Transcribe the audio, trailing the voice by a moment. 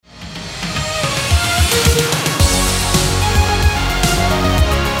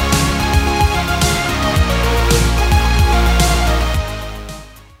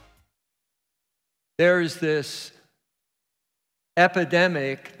There's this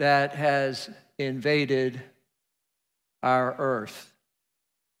epidemic that has invaded our earth.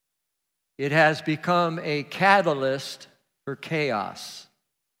 It has become a catalyst for chaos.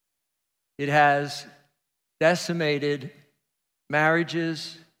 It has decimated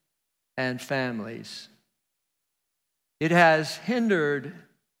marriages and families. It has hindered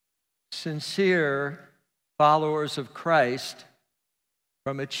sincere followers of Christ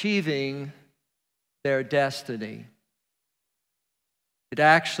from achieving their destiny. It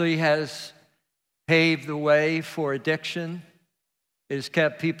actually has paved the way for addiction. It has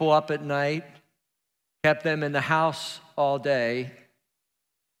kept people up at night, kept them in the house all day,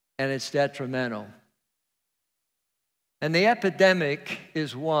 and it's detrimental. And the epidemic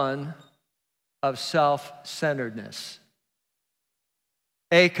is one of self-centeredness,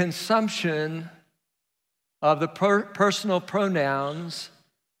 a consumption of the personal pronouns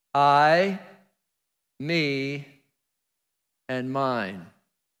I, me, and mine.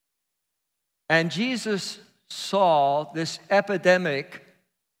 And Jesus saw this epidemic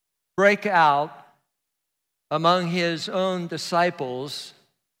break out among his own disciples,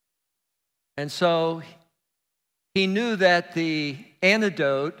 and so he knew that the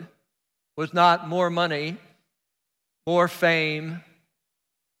antidote was not more money, more fame,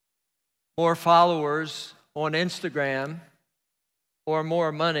 more followers on Instagram, or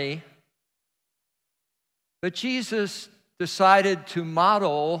more money. But Jesus decided to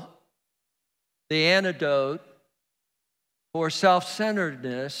model the antidote for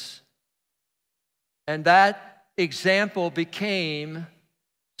self-centeredness, and that example became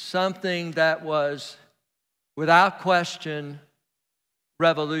something that was, without question,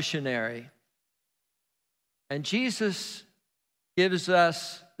 revolutionary. And Jesus gives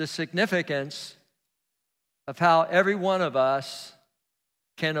us the significance of how every one of us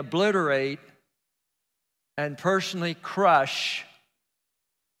can obliterate and personally crush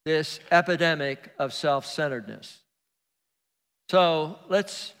this epidemic of self-centeredness. So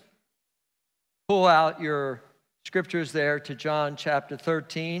let's pull out your scriptures there to John chapter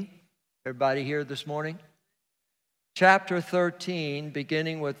 13. Everybody here this morning? Chapter 13,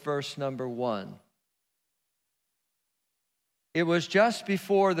 beginning with verse number 1. It was just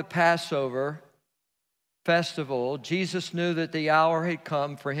before the Passover festival. Jesus knew that the hour had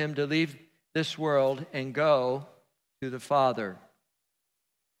come for him to leave this world and go to the Father.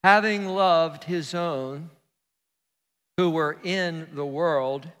 Having loved his own who were in the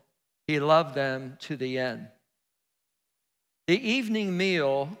world, he loved them to the end. The evening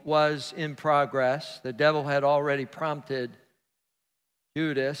meal was in progress. The devil had already prompted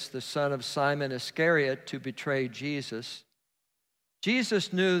Judas, the son of Simon Iscariot, to betray Jesus.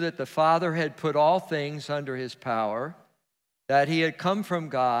 Jesus knew that the Father had put all things under his power, that he had come from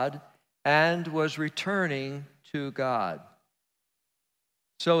God and was returning to God.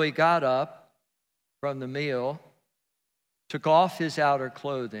 So he got up from the meal, took off his outer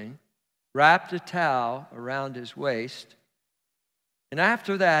clothing, wrapped a towel around his waist, and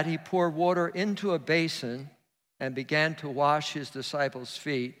after that he poured water into a basin and began to wash his disciples'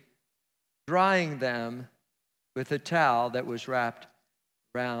 feet, drying them with a towel that was wrapped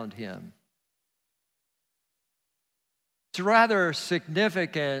around him. It's a rather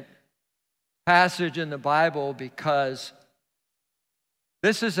significant passage in the Bible because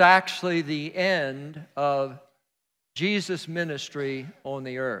this is actually the end of Jesus' ministry on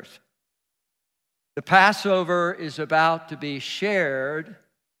the earth. The Passover is about to be shared,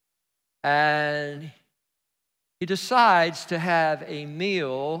 and he decides to have a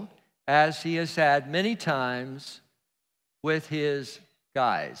meal, as he has had many times, with his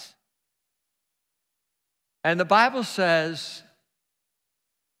guys. And the Bible says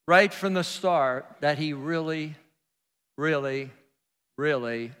right from the start that he really, really,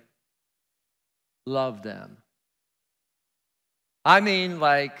 really loved them. I mean,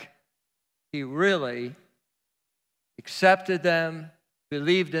 like, he really accepted them,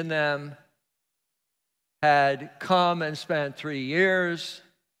 believed in them, had come and spent 3 years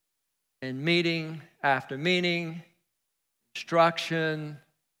in meeting after meeting, instruction,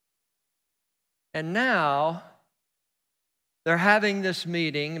 and now they're having this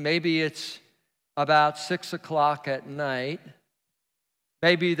meeting. Maybe it's about 6 o'clock at night.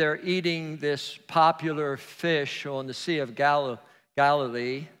 Maybe they're eating this popular fish on the Sea of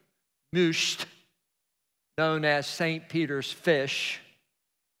Galilee, mushed, known as St. Peter's fish.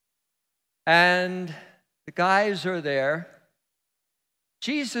 And the guys are there.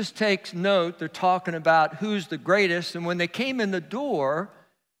 Jesus takes note. They're talking about who's the greatest. And when they came in the door,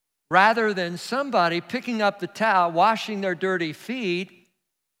 rather than somebody picking up the towel, washing their dirty feet,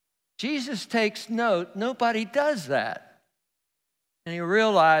 Jesus takes note, nobody does that. And he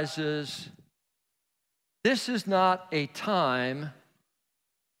realizes this is not a time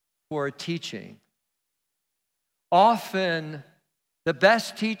for a teaching. Often, the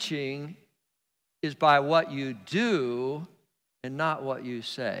best teaching is by what you do and not what you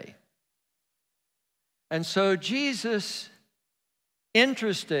say. And so Jesus,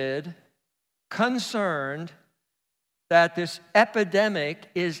 interested, concerned that this epidemic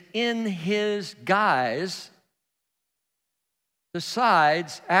is in his guise,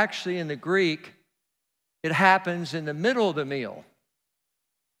 decides, actually in the Greek, it happens in the middle of the meal.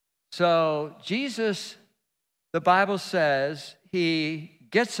 So Jesus, the Bible says, he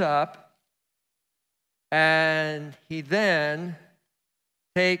gets up and he then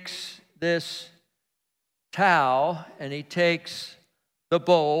takes this towel and he takes the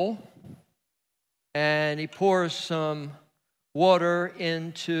bowl and he pours some water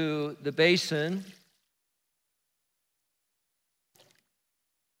into the basin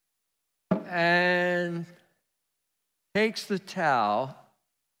and takes the towel.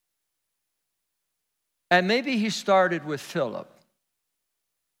 And maybe he started with Philip.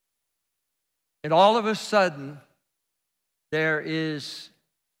 And all of a sudden, there is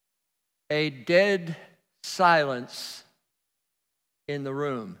a dead silence in the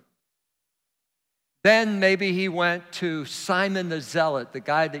room. Then maybe he went to Simon the Zealot, the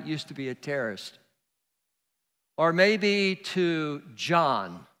guy that used to be a terrorist. Or maybe to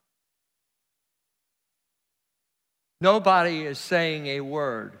John. Nobody is saying a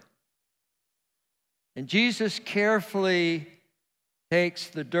word. And Jesus carefully takes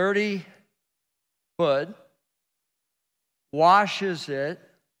the dirty foot, washes it,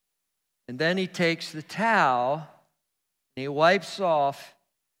 and then he takes the towel and he wipes off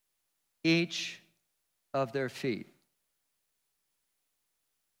each of their feet.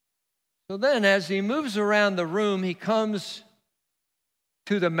 So then as he moves around the room, he comes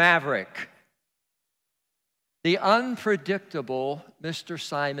to the maverick, the unpredictable Mr.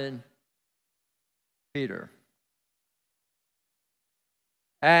 Simon Peter.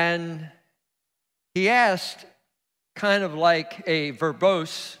 And he asked kind of like a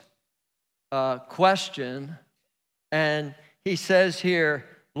verbose question, and he says here,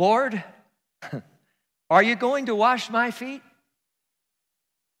 Lord, are you going to wash my feet?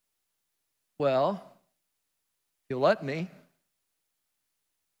 Well, you'll let me.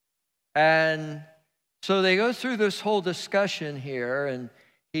 And so they go through this whole discussion here, and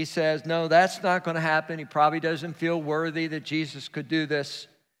he says, no, that's not going to happen. He probably doesn't feel worthy that Jesus could do this.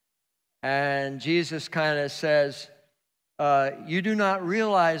 And Jesus kind of says, you do not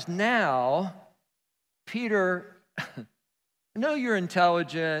realize now, Peter, I know you're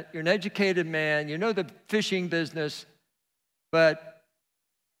intelligent, you're an educated man, you know the fishing business, but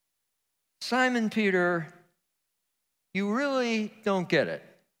Simon Peter, you really don't get it.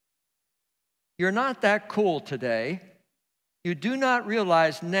 You're not that cool today. You do not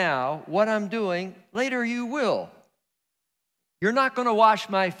realize now what I'm doing. Later you will. You're not going to wash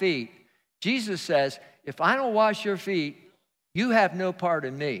my feet. Jesus says, if I don't wash your feet, you have no part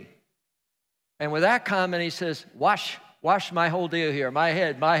in me. And with that comment, he says, wash my whole deal here, my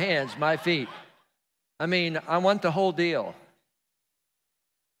head, my hands, my feet. I mean, I want the whole deal.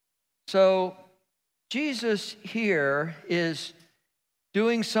 So Jesus here is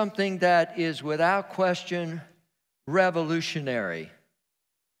doing something that is without question revolutionary.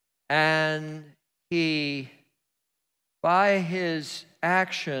 And he, by his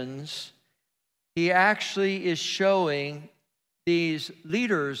actions, he actually is showing these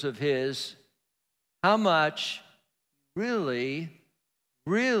leaders of his how much really,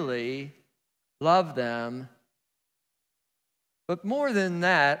 really love them. But more than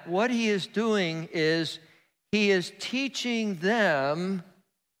that, what he is doing is he is teaching them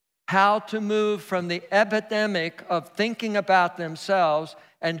how to move from the epidemic of thinking about themselves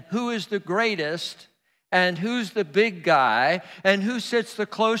and who is the greatest and who's the big guy and who sits the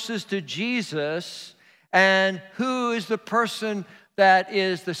closest to Jesus and who is the person that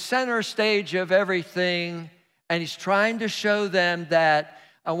is the center stage of everything. And he's trying to show them that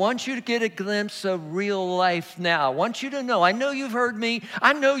I want you to get a glimpse of real life now. I want you to know. I know you've heard me.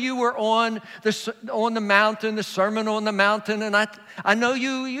 I know you were on the mountain, the Sermon on the Mountain, and I know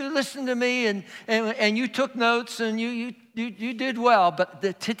you listened to me and you took notes and you did well.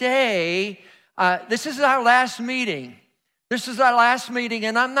 But today, this is our last meeting. This is our last meeting,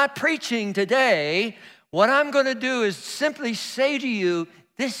 and I'm not preaching today. What I'm going to do is simply say to you,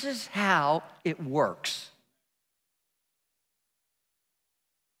 this is how it works.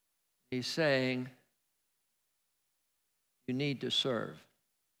 He's saying, you need to serve.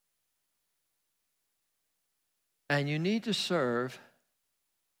 And you need to serve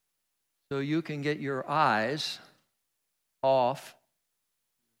so you can get your eyes off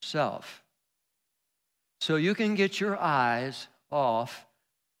yourself. So you can get your eyes off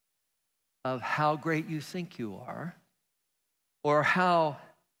of how great you think you are, or how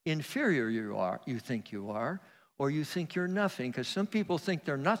inferior you think you are, or you think you're nothing. Because some people think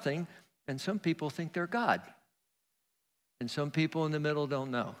they're nothing, and some people think they're God. And some people in the middle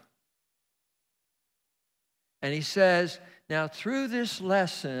don't know. And he says, now through this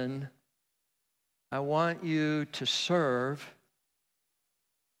lesson, I want you to serve.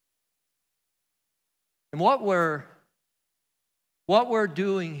 And what we're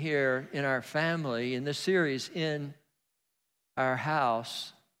doing here in our family, in this series, in our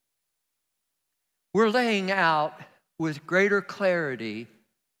house, we're laying out with greater clarity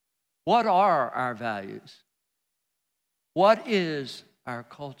what are our values? What is our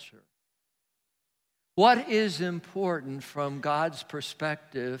culture? What is important from God's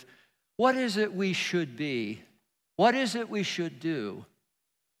perspective? What is it we should be? What is it we should do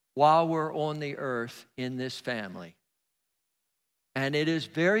while we're on the earth in this family? And it is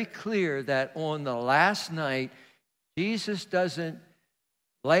very clear that on the last night, Jesus doesn't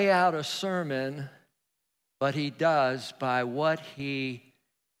lay out a sermon, but he does by what he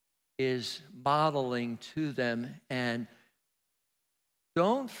is modeling to them. And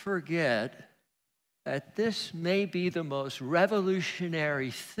don't forget that this may be the most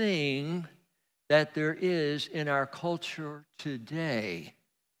revolutionary thing that there is in our culture today,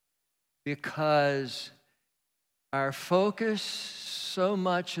 because our focus so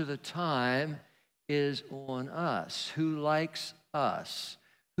much of the time is on us. Who likes us?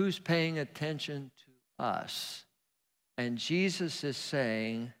 Who's paying attention to us? And Jesus is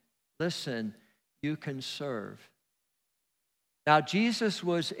saying, listen, you can serve. Now, Jesus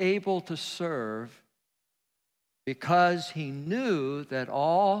was able to serve because he knew that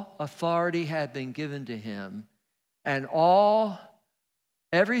all authority had been given to him, and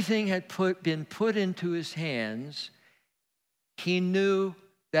everything had been put into his hands. He knew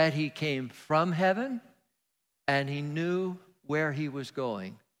that he came from heaven, and he knew where he was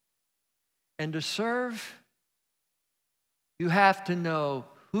going. And to serve, you have to know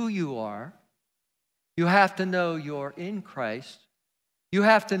who you are. You have to know you're in Christ. You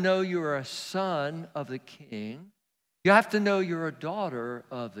have to know you're a son of the King. You have to know you're a daughter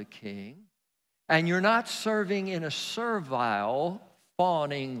of the King. And you're not serving in a servile,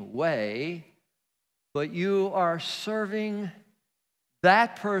 fawning way, but you are serving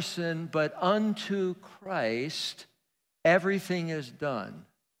that person, but unto Christ, everything is done.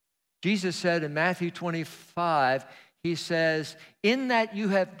 Jesus said in Matthew 25, he says, in that you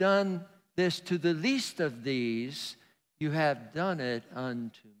have done this to the least of these, you have done it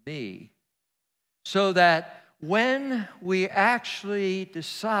unto me. So that when we actually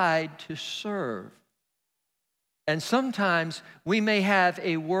decide to serve, and sometimes we may have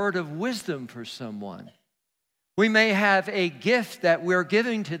a word of wisdom for someone, we may have a gift that we're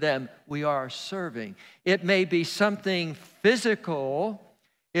giving to them, we are serving. It may be something physical,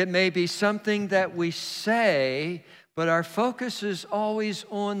 it may be something that we say, but our focus is always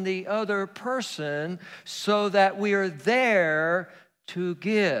on the other person so that we are there to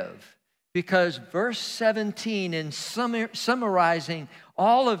give. Because verse 17, in summarizing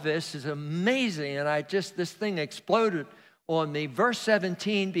all of this, is amazing, and this thing exploded on me. Verse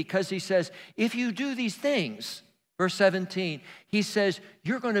 17, because he says, if you do these things, verse 17, he says,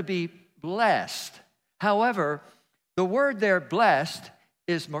 you're going to be blessed. However, the word there, blessed,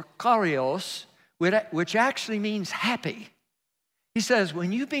 is makarios, which actually means happy. He says,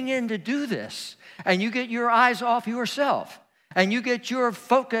 when you begin to do this, and you get your eyes off yourself, and you get your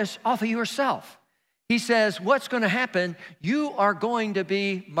focus off of yourself, he says, what's going to happen? You are going to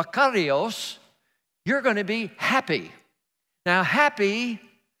be makarios. You're going to be happy. Now, happy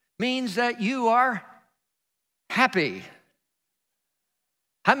means that you are happy.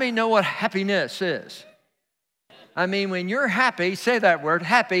 How many know what happiness is? I mean, when you're happy, say that word,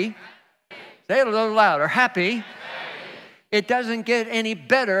 happy. Say it a little louder, happy. It doesn't get any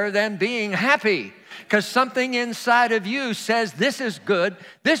better than being happy, because something inside of you says this is good,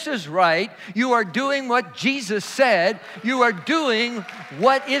 this is right. You are doing what Jesus said. You are doing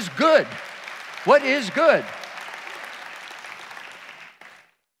what is good. What is good?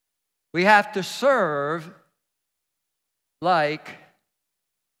 We have to serve like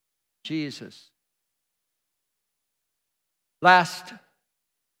Jesus. Last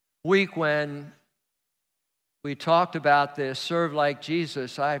week when we talked about this, serve like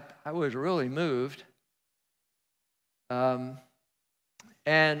Jesus, I was really moved. And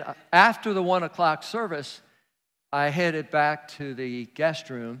after the 1 o'clock service, I headed back to the guest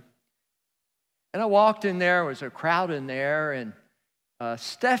room. And I walked in there was a crowd in there, and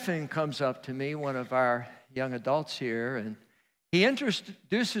Stephen comes up to me, one of our young adults here, and he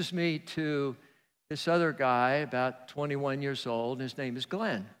introduces me to this other guy, about 21 years old. His name is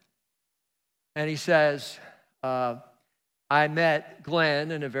Glenn. And he says, I met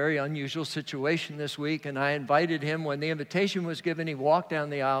Glenn in a very unusual situation this week, and I invited him. When the invitation was given, he walked down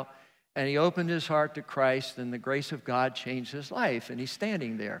the aisle, and he opened his heart to Christ, and the grace of God changed his life, and he's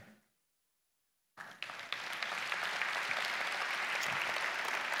standing there.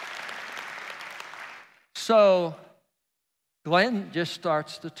 So Glenn just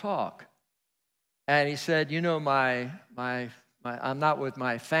starts to talk. And he said, you know, I'm not with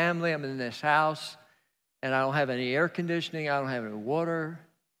my family. I'm in this house, and I don't have any air conditioning. I don't have any water.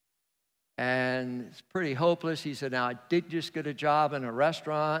 And it's pretty hopeless. He said, now, I did just get a job in a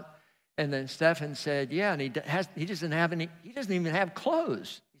restaurant. And then Stephen said, yeah, and he doesn't even have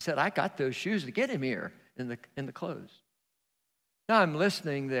clothes. He said, I got those shoes to get him here in the clothes. Now I'm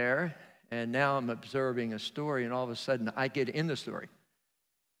listening there, and now I'm observing a story, and all of a sudden I get in the story.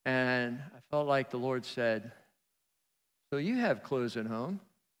 And I felt like the Lord said, so you have clothes at home.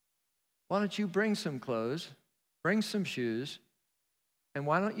 Why don't you bring some clothes, bring some shoes, and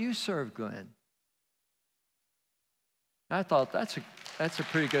why don't you serve Glenn? I thought that's a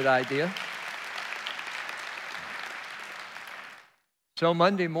pretty good idea. So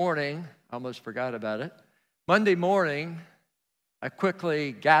Monday morning, I almost forgot about it. Monday morning, I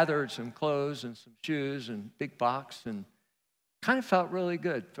quickly gathered some clothes and some shoes and big box, and kind of felt really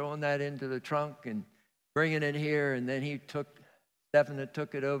good throwing that into the trunk and bringing it here. And then Stephen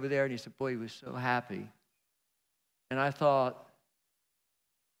took it over there, and he said, boy, he was so happy. And I thought,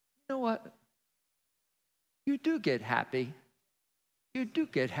 you know what? You do get happy. You do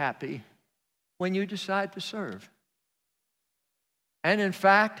get happy when you decide to serve. And in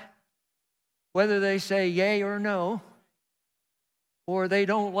fact, whether they say yay or no, or they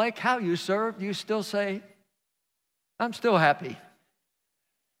don't like how you serve, you still say, I'm still happy.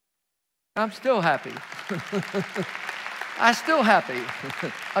 I'm still happy. I'm still happy.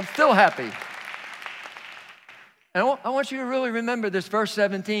 I'm still happy. And I want you to really remember this verse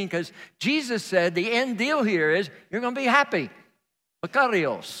 17, because Jesus said the end deal here is you're going to be happy.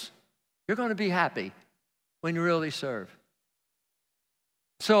 Makarios. You're going to be happy when you really serve.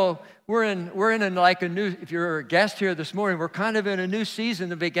 So we're in like a new, if you're a guest here this morning, we're kind of in a new season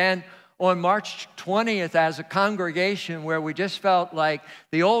that began on March 20th as a congregation, where we just felt like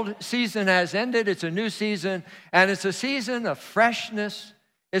the old season has ended. It's a new season, and it's a season of freshness.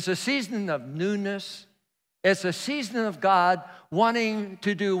 It's a season of newness. It's a season of God wanting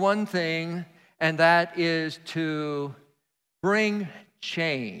to do one thing, and that is to bring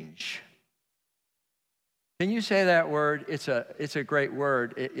change. Can you say that word? It's a great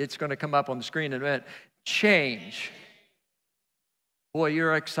word. It's going to come up on the screen in a minute. Change. Boy,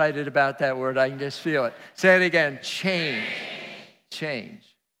 you're excited about that word. I can just feel it. Say it again. Change. Change.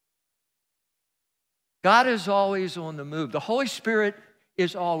 God is always on the move. The Holy Spirit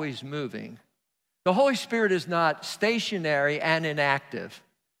is always moving. The Holy Spirit is not stationary and inactive.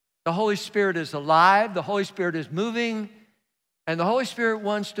 The Holy Spirit is alive. The Holy Spirit is moving. And the Holy Spirit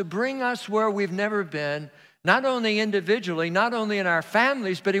wants to bring us where we've never been, not only individually, not only in our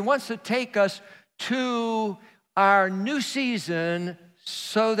families, but He wants to take us to our new season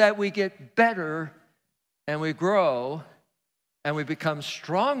so that we get better and we grow and we become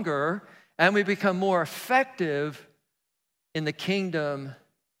stronger and we become more effective in the kingdom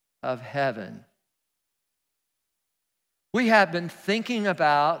of heaven. We have been thinking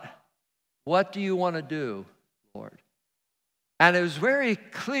about, what do you want to do, Lord? And it was very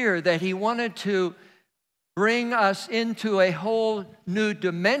clear that He wanted to bring us into a whole new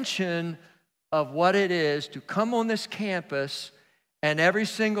dimension of what it is to come on this campus and every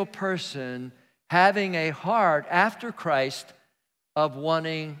single person having a heart after Christ of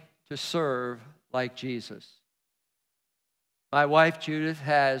wanting to serve like Jesus. My wife, Judith,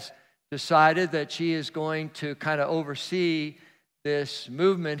 has decided that she is going to kind of oversee this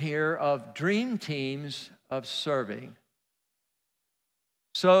movement here of dream teams of serving,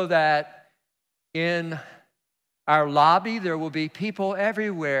 so that in our lobby there will be people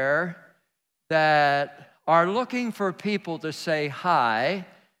everywhere that are looking for people to say hi,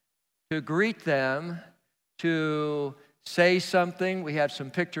 to greet them, to say something. We have some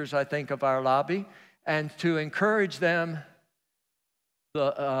pictures, I think, of our lobby, and to encourage them.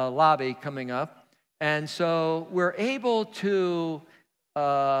 The lobby coming up. And so we're able to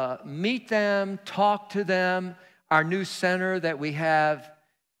meet them, talk to them. Our new center that we have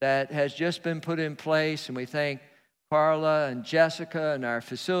that has just been put in place, and we thank Carla and Jessica and our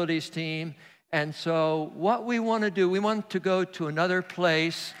facilities team. And so what we want to do, we want to go to another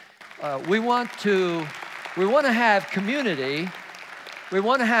place. We want to have community. We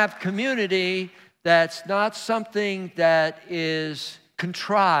want to have community that's not something that is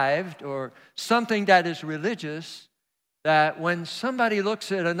contrived or something that is religious, that when somebody looks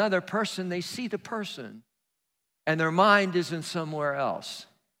at another person, they see the person and their mind isn't somewhere else.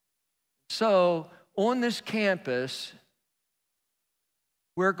 So on this campus,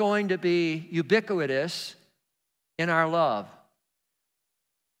 we're going to be ubiquitous in our love,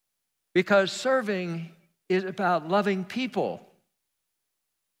 because serving is about loving people.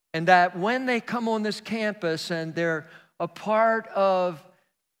 And that when they come on this campus and they're a part of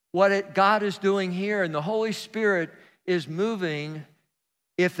what God is doing here and the Holy Spirit is moving,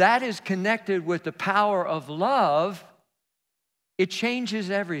 if that is connected with the power of love, it changes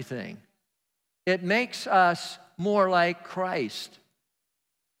everything. It makes us more like Christ.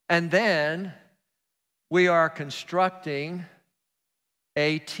 And then we are constructing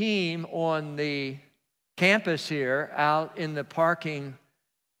a team on the campus here out in the parking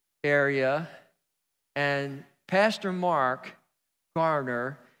area, and Pastor Mark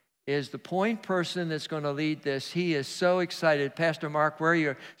Garner is the point person that's going to lead this. He is so excited. Pastor Mark, where are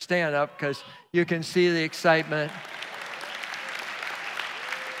you? Stand up because you can see the excitement.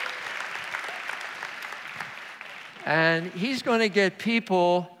 And he's going to get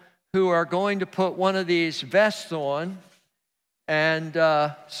people who are going to put one of these vests on, and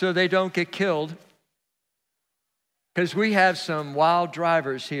so they don't get killed, because we have some wild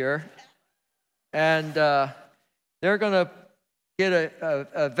drivers here. And they're going to get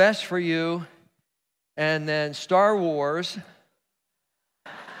a vest for you, and then Star Wars,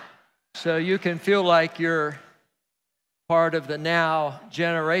 so you can feel like you're part of the now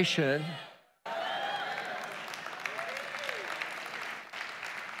generation.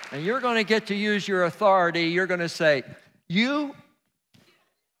 And you're going to get to use your authority. You're going to say, you,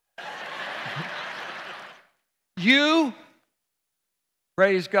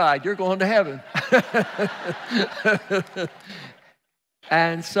 praise God, you're going to heaven.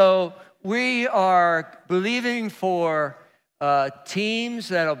 And so we are believing for teams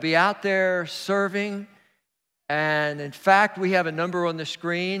that'll be out there serving. And in fact, we have a number on the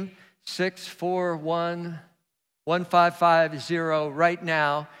screen, 641-1550 right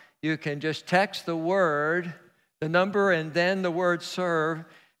now. You can just text the word, the number, and then the word serve.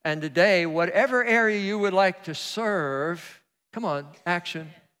 And today, whatever area you would like to serve, come on,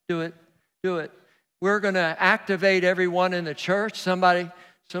 action, do it, do it. We're going to activate everyone in the church, somebody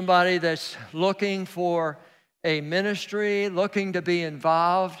that's looking for a ministry, looking to be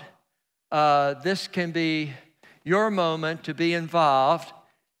involved. This can be your moment to be involved.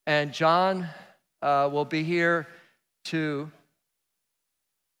 And John will be here to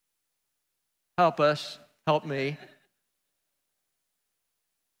help me,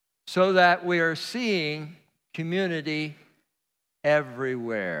 so that we are seeing community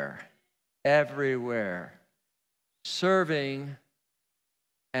everywhere, serving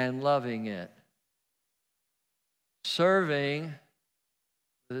and loving it, serving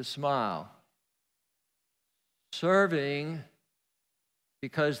with a smile, serving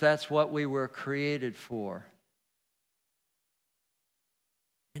because that's what we were created for.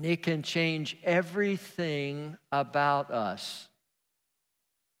 And it can change everything about us.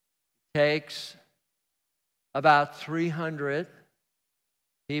 It takes about 300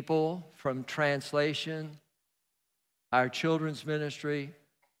 people from translation, our children's ministry,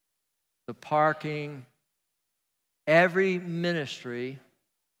 the parking, every ministry.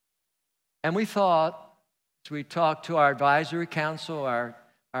 And we thought, as we talked to our advisory council, our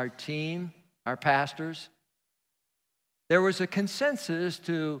team, our pastors, there was a consensus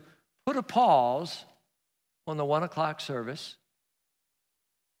to put a pause on the 1 o'clock service,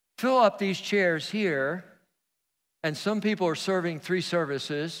 fill up these chairs here, and some people are serving 3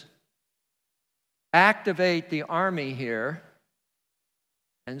 services, activate the army here.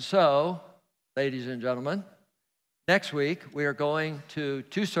 And so, ladies and gentlemen, next week we are going to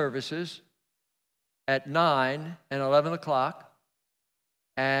 2 services at 9 and 11 o'clock,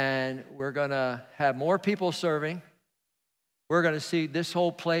 and we're going to have more people serving. We're going to see this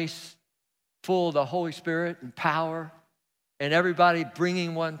whole place full of the Holy Spirit and power, and everybody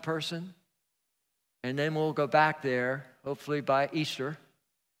bringing one person. And then we'll go back there, hopefully by Easter,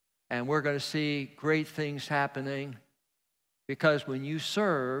 and we're going to see great things happening, because when you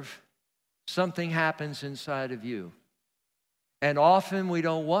serve, something happens inside of you. And often we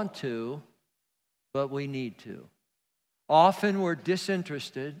don't want to, but we need to. Often we're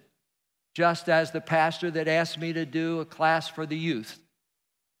disinterested, just as the pastor that asked me to do a class for the youth.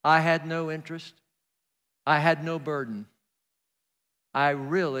 I had no interest. I had no burden. I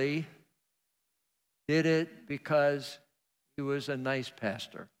really did it because he was a nice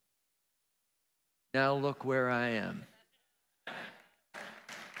pastor. Now look where I am.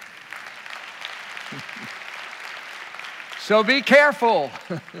 So be careful.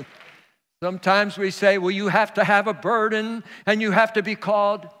 Sometimes we say, well, you have to have a burden and you have to be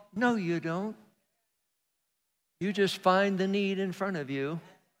called. No, you don't. You just find the need in front of you.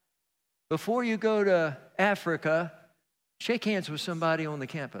 Before you go to Africa, shake hands with somebody on the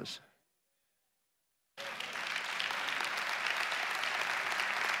campus.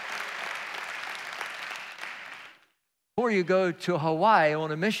 Before you go to Hawaii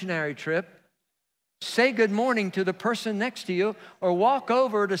on a missionary trip, say good morning to the person next to you, or walk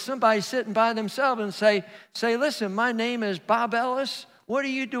over to somebody sitting by themselves and say, listen, my name is Bob Ellis. What are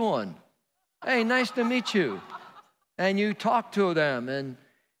you doing? Hey, nice to meet you. And you talk to them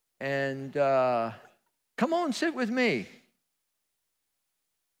and come on, sit with me.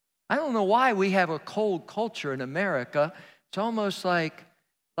 I don't know why we have a cold culture in America. It's almost like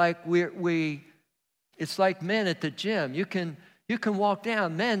it's like men at the gym. You can walk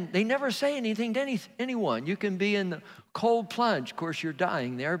down. Men, they never say anything to anyone. You can be in the cold plunge. Of course, you're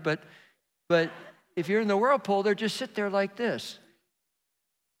dying there, but if you're in the whirlpool, they'll just sit there like this.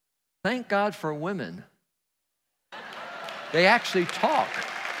 Thank God for women. They actually talk.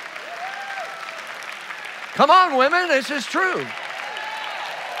 Come on, women, this is true.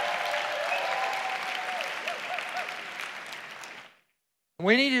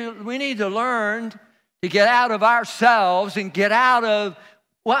 We need to learn to get out of ourselves and get out of,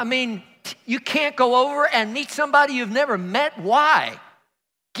 you can't go over and meet somebody you've never met. Why?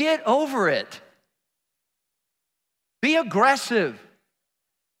 Get over it. Be aggressive.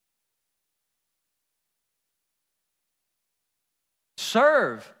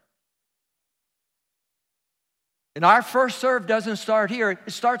 Serve. And our first serve doesn't start here.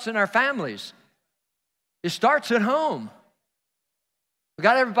 It starts in our families. It starts at home. We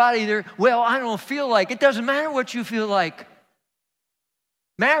got everybody there. Well, I don't feel like. It doesn't matter what you feel like.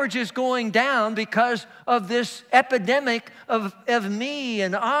 Marriage is going down because of this epidemic of me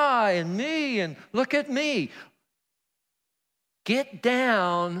and I and me and look at me. Get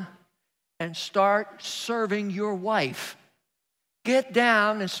down and start serving your wife. Get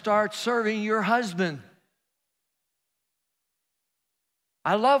down and start serving your husband.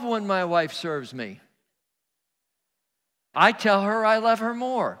 I love when my wife serves me. I tell her I love her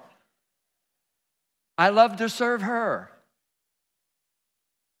more. I love to serve her.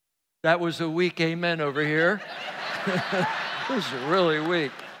 That was a weak amen over here. It was really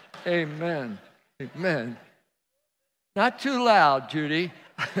weak. Amen. Amen. Not too loud, Judy.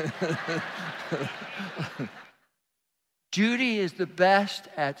 Judy is the best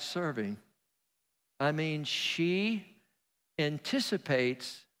at serving. She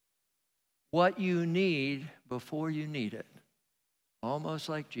anticipates what you need before you need it. Almost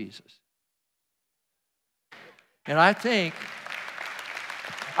like Jesus. And I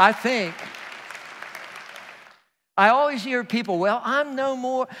always hear people, well, I'm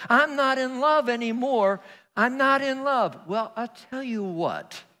not in love anymore. I'm not in love. Well, I'll tell you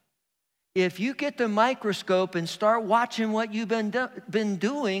what. If you get the microscope and start watching what you've been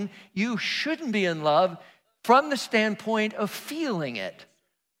doing, you shouldn't be in love from the standpoint of feeling it.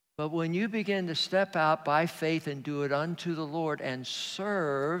 But when you begin to step out by faith and do it unto the Lord and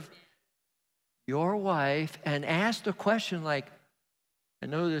serve your wife and ask the question like, I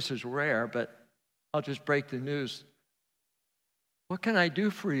know this is rare, but I'll just break the news. What can I do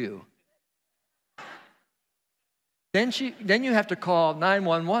for you? Then you have to call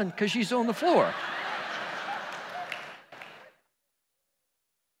 911 because she's on the floor.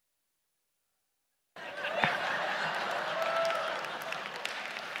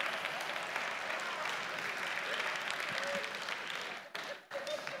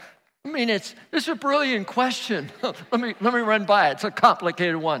 It's a brilliant question. Let me run by it. It's a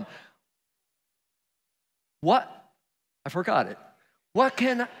complicated one. What? I forgot it. What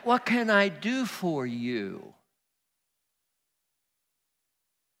can I do for you?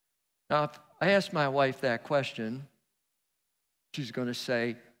 Now, if I asked my wife that question, she's going to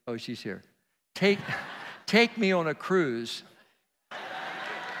say, oh, she's here. Take me on a cruise.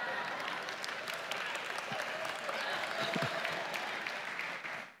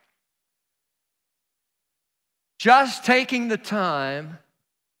 Just taking the time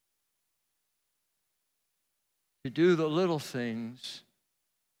to do the little things,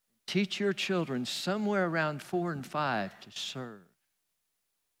 teach your children somewhere around 4 and 5 to serve.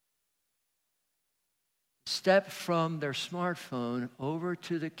 step from their smartphone over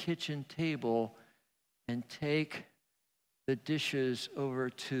to the kitchen table and take the dishes over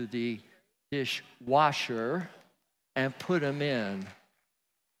to the dishwasher and put them in.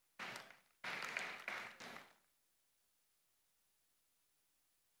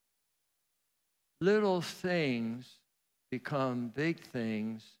 Little things become big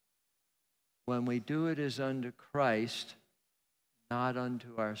things when we do it as unto Christ, not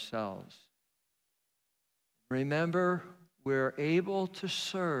unto ourselves. Remember, we're able to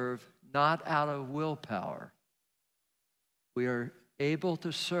serve not out of willpower. We are able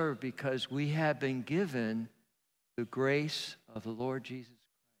to serve because we have been given the grace of the Lord Jesus Christ.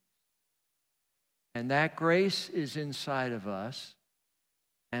 And that grace is inside of us,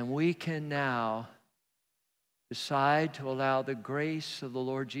 and we can now decide to allow the grace of the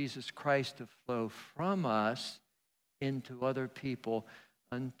Lord Jesus Christ to flow from us into other people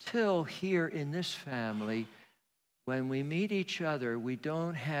until here in this family, when we meet each other, we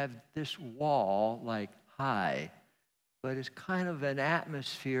don't have this wall like, hi, but it's kind of an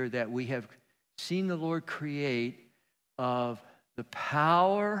atmosphere that we have seen the Lord create of the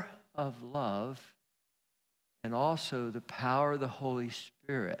power of love and also the power of the Holy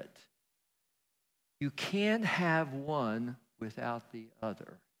Spirit. You can't have one without the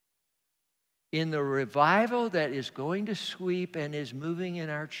other. In the revival that is going to sweep and is moving in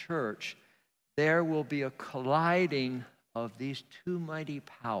our church, there will be a colliding of these two mighty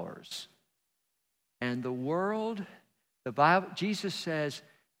powers. And the world, the Bible, Jesus says,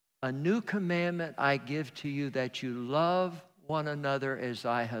 a new commandment I give to you, that you love one another as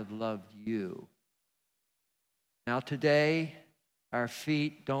I have loved you. Now today, our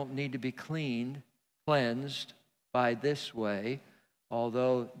feet don't need to be cleansed by this way,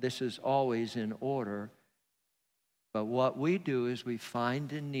 although this is always in order. But what we do is we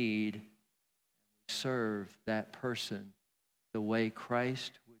find a need, serve that person the way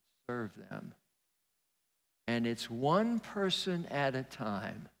Christ would serve them. And it's one person at a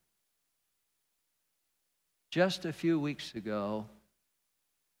time. Just a few weeks ago,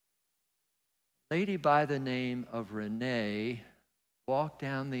 a lady by the name of Renee walked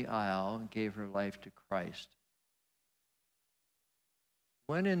down the aisle and gave her life to Christ.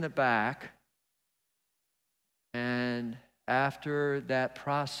 Went in the back, and after that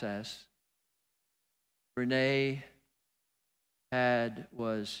process, Renee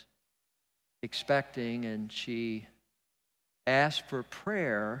was expecting, and she asked for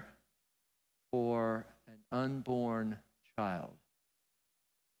prayer for an unborn child.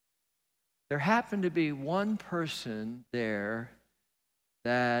 There happened to be one person there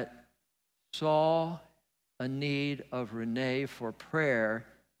that saw a need of Renee for prayer.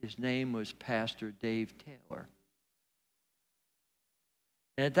 His name was Pastor Dave Taylor.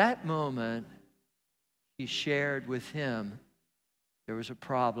 And at that moment, he shared with him there was a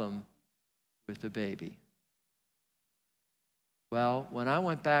problem with the baby. Well, when I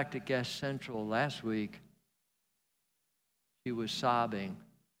went back to Guest Central last week, she was sobbing.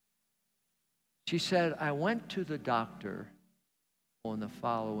 She said, I went to the doctor on the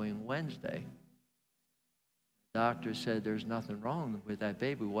following Wednesday. The doctor said, there's nothing wrong with that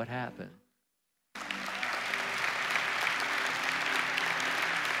baby. What happened?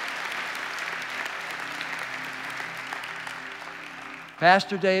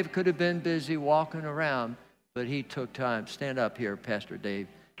 Pastor Dave could have been busy walking around, but he took time. Stand up here, Pastor Dave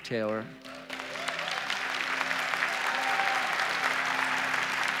Taylor.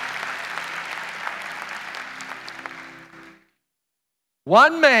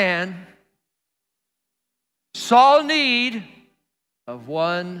 One man saw need of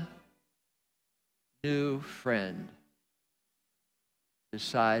one new friend,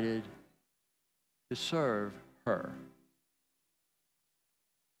 decided to serve her.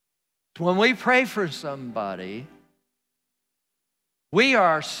 When we pray for somebody, we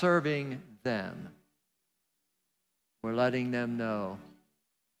are serving them. We're letting them know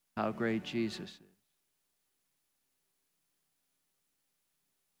how great Jesus is.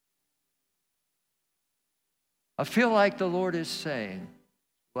 I feel like the Lord is saying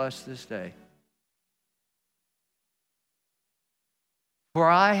to us this day, for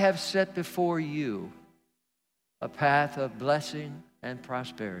I have set before you a path of blessing and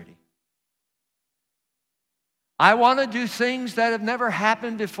prosperity. I want to do things that have never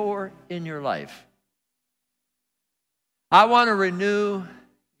happened before in your life. I want to renew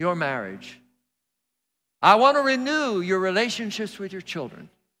your marriage. I want to renew your relationships with your children.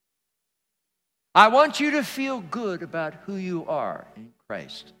 I want you to feel good about who you are in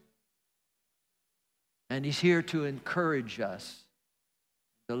Christ. And He's here to encourage us,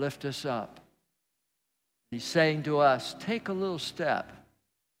 to lift us up. He's saying to us, take a little step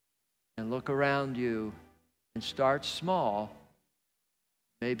and look around you and start small.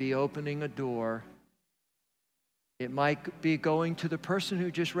 Maybe opening a door. It might be going to the person who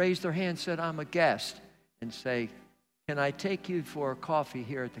just raised their hand and said, I'm a guest, and say, can I take you for a coffee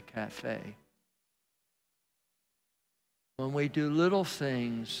here at the cafe? When we do little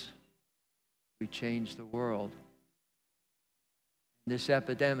things, we change the world. This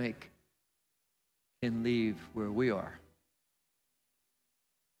epidemic can leave where we are.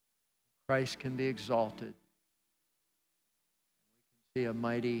 Christ can be exalted. We can see a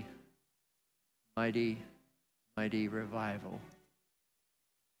mighty, mighty, mighty revival.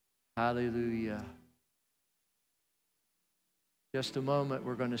 Hallelujah. Just a moment,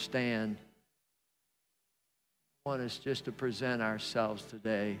 we're going to stand. I want us just to present ourselves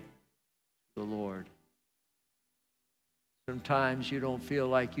today to the Lord. Sometimes you don't feel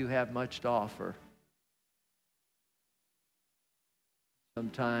like you have much to offer.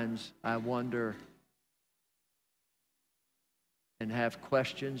 Sometimes I wonder and have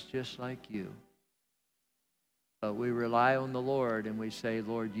questions just like you. But we rely on the Lord and we say,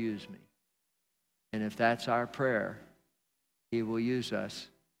 Lord, use me. And if that's our prayer, He will use us.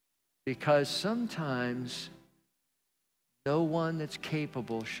 Because sometimes no one that's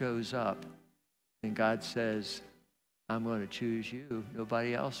capable shows up. And God says, I'm going to choose you.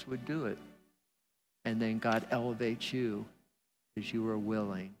 Nobody else would do it. And then God elevates you because you are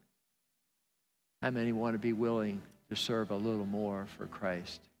willing. How many want to be willing to serve a little more for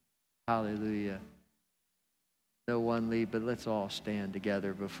Christ? Hallelujah. No one lead, but let's all stand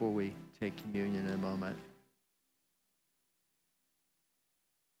together before we take communion in a moment.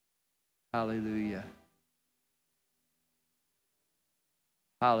 Hallelujah.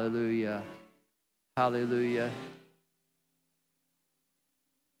 Hallelujah. Hallelujah.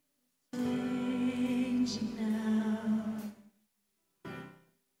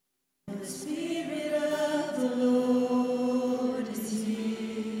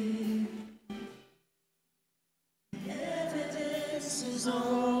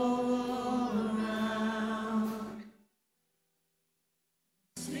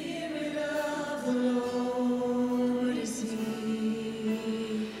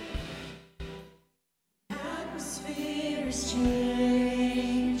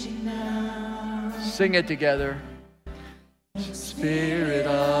 Sing it together. Spirit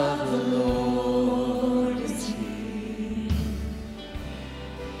of the Lord is here.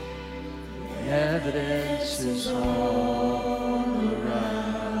 The evidence is all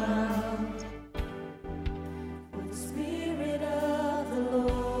around. The Spirit of the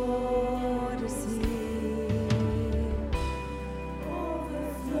Lord is here.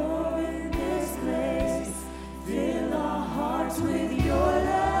 Overflow in this place. Fill our hearts with your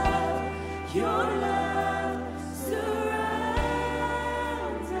love. Your love.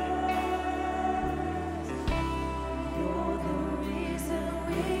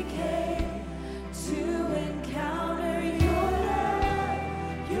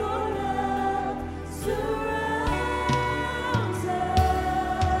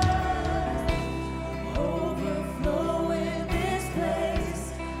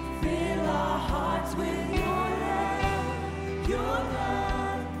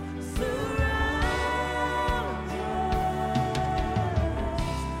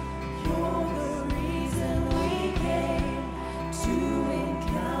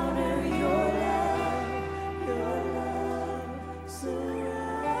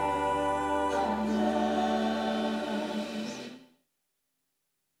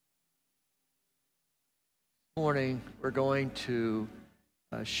 Morning, we're going to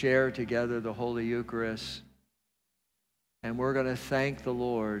share together the Holy Eucharist, and we're going to thank the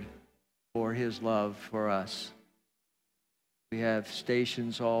Lord for His love for us. We have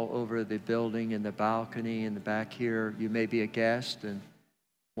stations all over the building, in the balcony, in the back here. You may be a guest and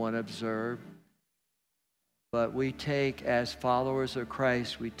want to observe, but we take, as followers of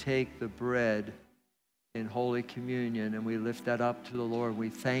Christ, we take the bread in Holy Communion, and we lift that up to the Lord. We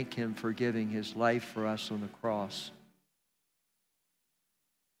thank Him for giving His life for us on the cross.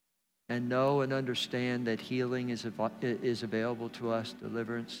 And know and understand that healing is available to us,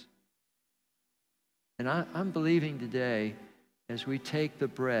 deliverance. And I'm believing today, as we take the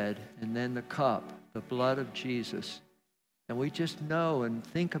bread and then the cup, the blood of Jesus, and we just know and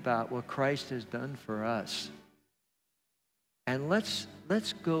think about what Christ has done for us. And let's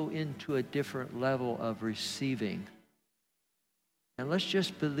go into a different level of receiving. And let's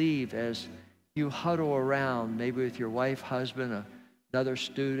just believe as you huddle around, maybe with your wife, husband, another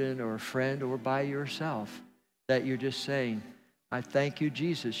student, or a friend, or by yourself, that you're just saying, I thank you,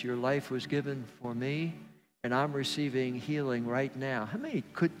 Jesus. Your life was given for me, and I'm receiving healing right now. How many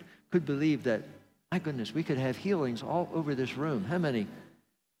could believe that, my goodness, we could have healings all over this room? How many?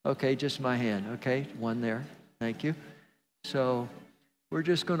 Okay, just my hand. Okay, one there. Thank you. So we're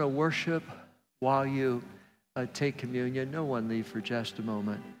just going to worship while you take communion. No one leave for just a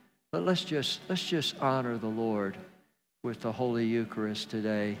moment. But let's just honor the Lord with the Holy Eucharist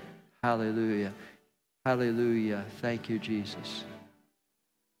today. Hallelujah. Hallelujah. Thank you, Jesus.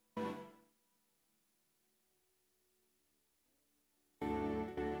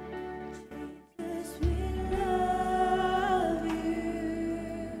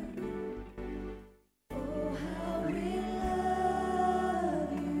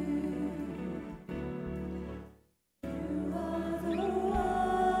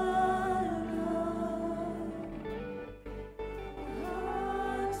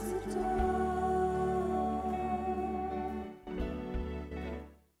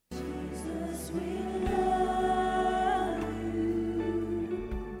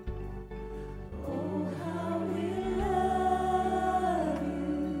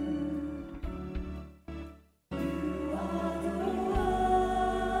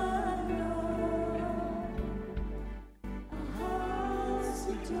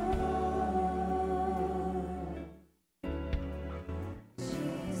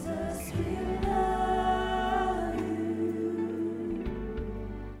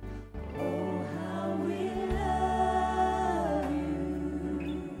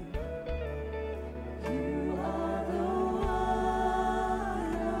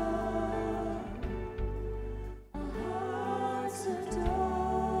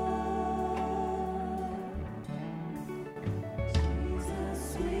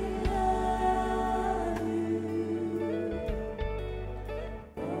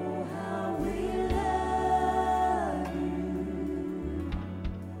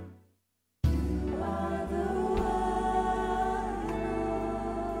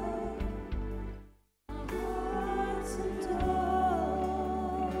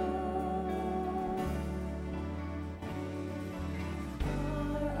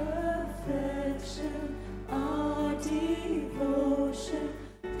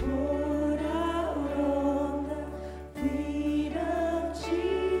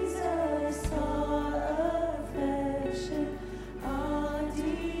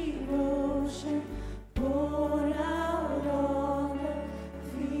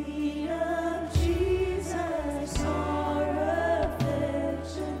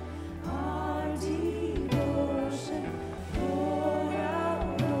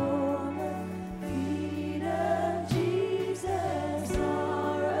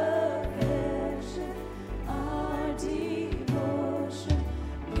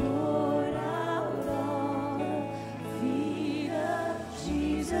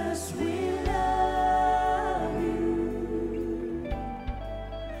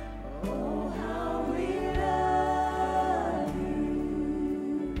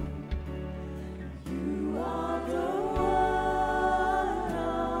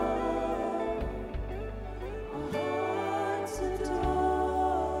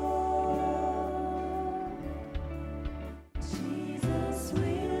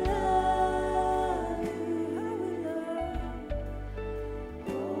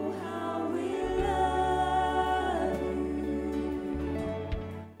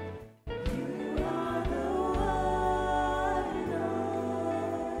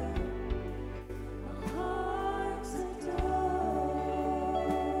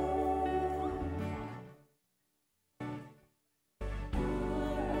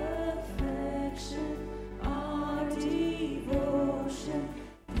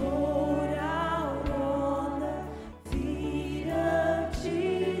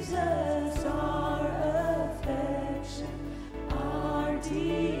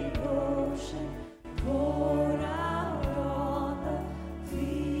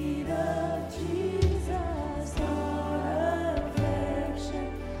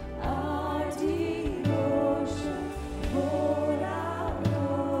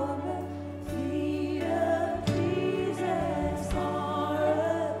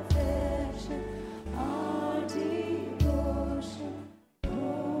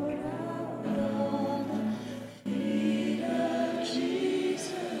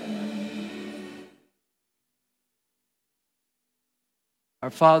 Our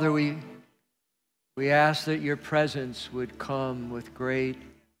Father, we ask that your presence would come with great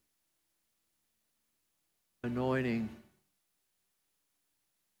anointing.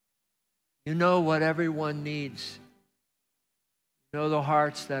 You know what everyone needs. You know the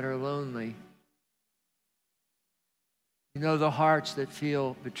hearts that are lonely. You know the hearts that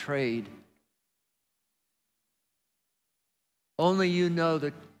feel betrayed. Only you know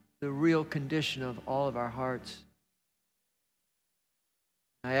the real condition of all of our hearts.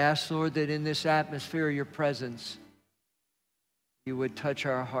 I ask, Lord, that in this atmosphere of your presence, you would touch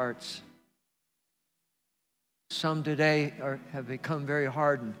our hearts. Some today have become very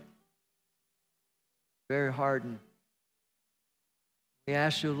hardened. Very hardened. We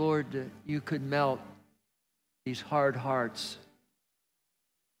ask you, Lord, that you could melt these hard hearts.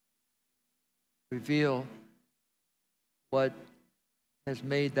 Reveal what has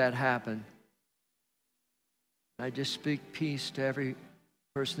made that happen. I just speak peace to every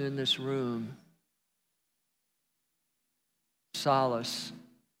person in this room. Solace.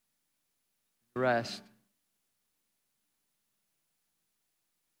 Rest.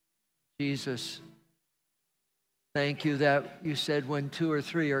 Jesus, thank you that you said when 2 or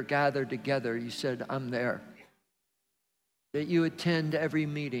 3 are gathered together, you said, I'm there. That you attend every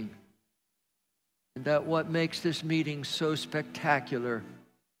meeting. And that what makes this meeting so spectacular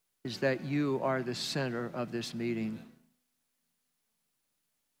is that you are the center of this meeting.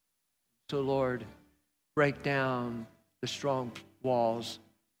 So, Lord, break down the strong walls.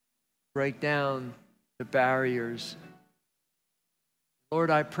 Break down the barriers. Lord,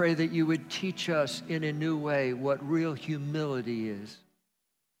 I pray that you would teach us in a new way what real humility is.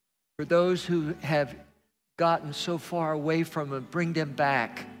 For those who have gotten so far away from it, bring them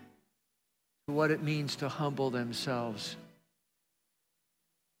back to what it means to humble themselves.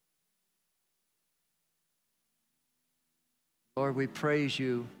 Lord, we praise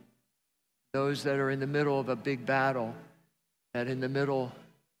you. Those that are in the middle of a big battle, that in the middle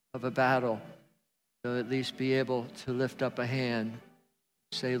of a battle, they'll at least be able to lift up a hand.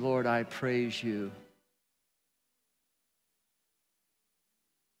 Say, Lord, I praise you.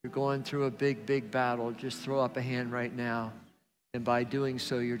 You're going through a big, big battle. Just throw up a hand right now. And by doing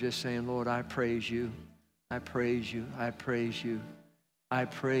so, you're just saying, Lord, I praise you. I praise you. I praise you. I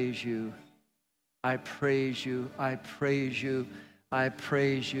praise you. I praise you. I praise you. I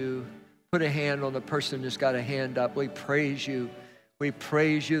praise you. Put a hand on the person that's got a hand up. We praise you. We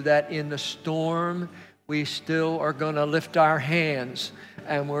praise you that in the storm, we still are going to lift our hands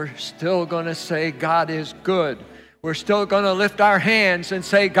and we're still going to say God is good. We're still going to lift our hands and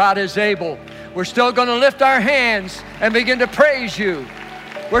say God is able. We're still going to lift our hands and begin to praise you.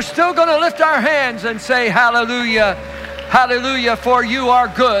 We're still going to lift our hands and say hallelujah, hallelujah, for you are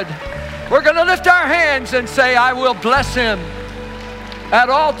good. We're going to lift our hands and say I will bless him at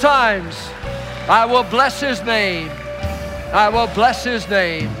all times. I will bless his name. I will bless his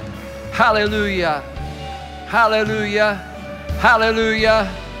name. Hallelujah. Hallelujah. Hallelujah.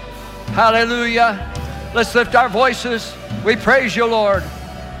 Hallelujah. Let's lift our voices. We praise you, Lord.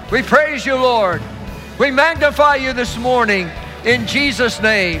 We praise you, Lord. We magnify you this morning in Jesus'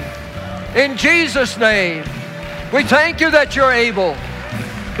 name. In Jesus' name. We thank you that you're able.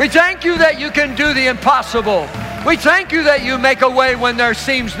 We thank you that you can do the impossible. We thank you that you make a way when there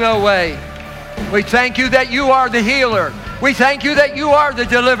seems no way. We thank you that you are the healer. We thank you that you are the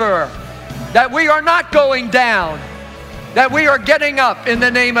deliverer. That we are not going down. That we are getting up in the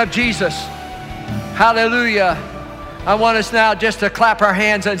name of Jesus. Hallelujah. I want us now just to clap our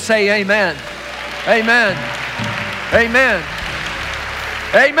hands and say amen. Amen. Amen.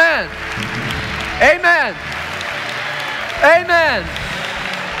 Amen. Amen. Amen.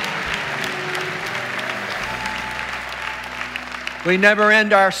 We never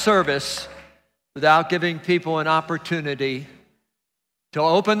end our service without giving people an opportunity to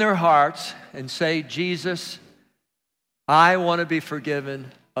open their hearts and say, Jesus, I want to be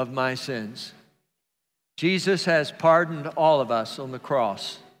forgiven of my sins. Jesus has pardoned all of us on the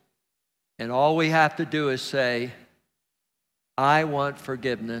cross. And all we have to do is say, I want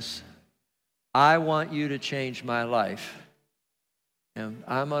forgiveness. I want you to change my life. And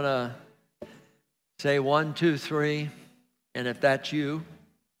I'm going to say 1, 2, 3. And if that's you,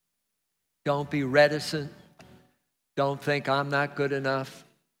 don't be reticent. Don't think I'm not good enough.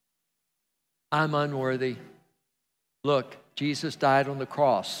 I'm unworthy. Look, Jesus died on the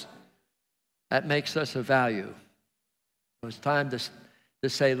cross. That makes us of value. It was time to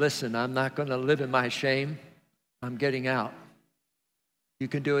say, listen, I'm not going to live in my shame. I'm getting out. You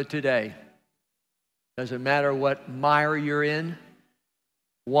can do it today. Doesn't matter what mire you're in.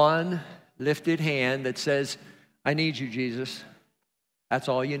 One lifted hand that says, I need you, Jesus. That's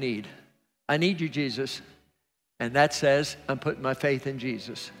all you need. I need you, Jesus. And that says, I'm putting my faith in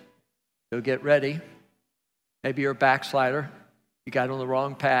Jesus. So get ready. Maybe you're a backslider. You got on the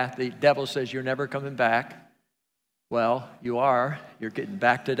wrong path. The devil says you're never coming back. Well, you are. You're getting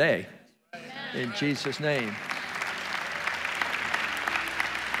back today. In Jesus' name.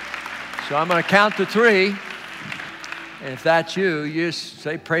 So I'm going to count to 3. And if that's you, you just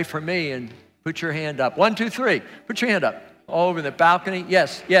say, pray for me, and put your hand up. 1, 2, 3. Put your hand up. All over the balcony.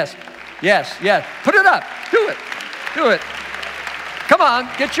 Yes, yes, yes, yes. Put it up. Do it. Do it. Come on,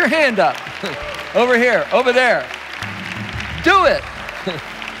 get your hand up. Over here, over there. Do it.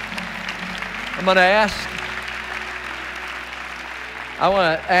 I want to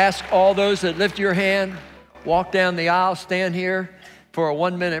ask all those that lift your hand, walk down the aisle, stand here for a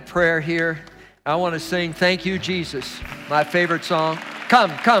 1-minute prayer here. I want to sing Thank You, Jesus, my favorite song.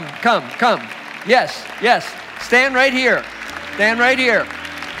 Come, come, come, come. Yes, yes. Stand right here. Stand right here.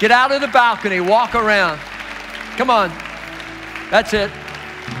 Get out of the balcony. Walk around. Come on. That's it.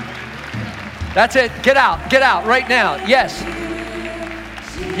 That's it. Get out. Get out right now. Yes.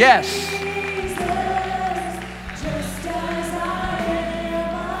 Yes.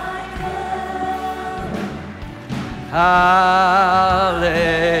 Hallelujah.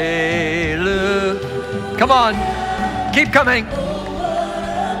 Come on. Keep coming.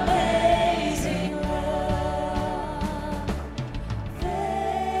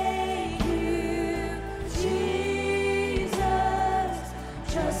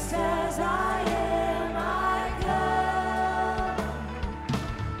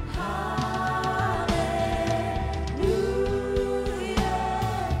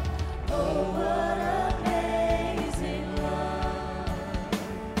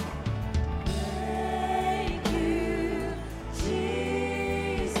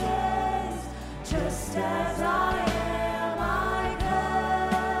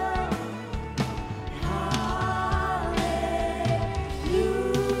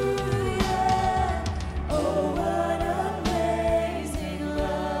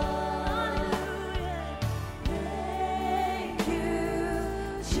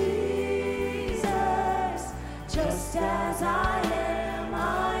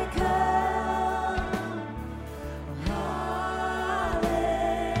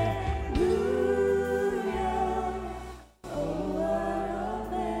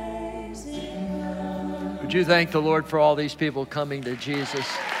 Would you thank the Lord for all these people coming to Jesus?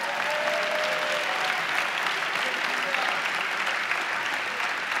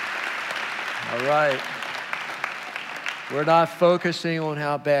 All right. We're not focusing on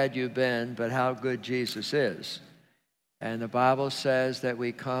how bad you've been, but how good Jesus is. And the Bible says that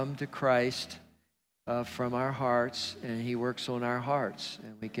we come to Christ from our hearts, and He works on our hearts,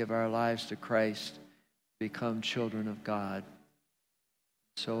 and we give our lives to Christ, become children of God.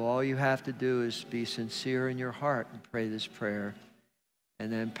 So all you have to do is be sincere in your heart and pray this prayer. And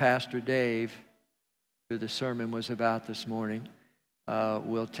then Pastor Dave, who the sermon was about this morning,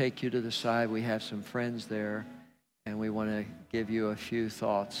 will take you to the side. We have some friends there, and we want to give you a few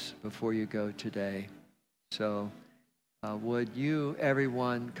thoughts before you go today. So would you,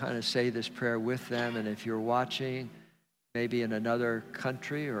 everyone, kind of say this prayer with them? And if you're watching, maybe in another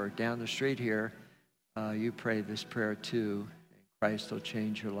country or down the street here, you pray this prayer too. Christ will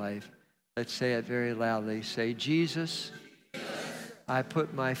change your life. Let's say it very loudly. Say, Jesus, I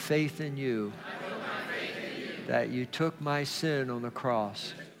put my faith in you, that you took my sin on the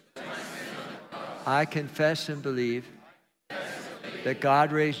cross. I confess and believe that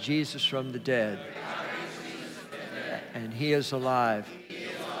God raised Jesus from the dead, and He is alive.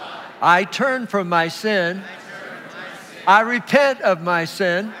 I turn from my sin. I repent of my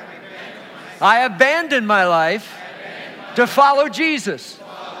sin. I abandon my life to follow Jesus.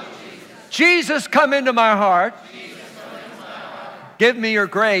 Jesus, come into my heart. Give me your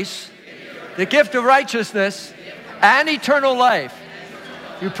grace, the gift of righteousness, and eternal life.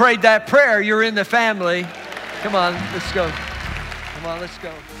 You prayed that prayer, you're in the family. Come on, let's go. Come on, let's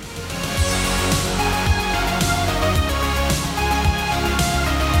go.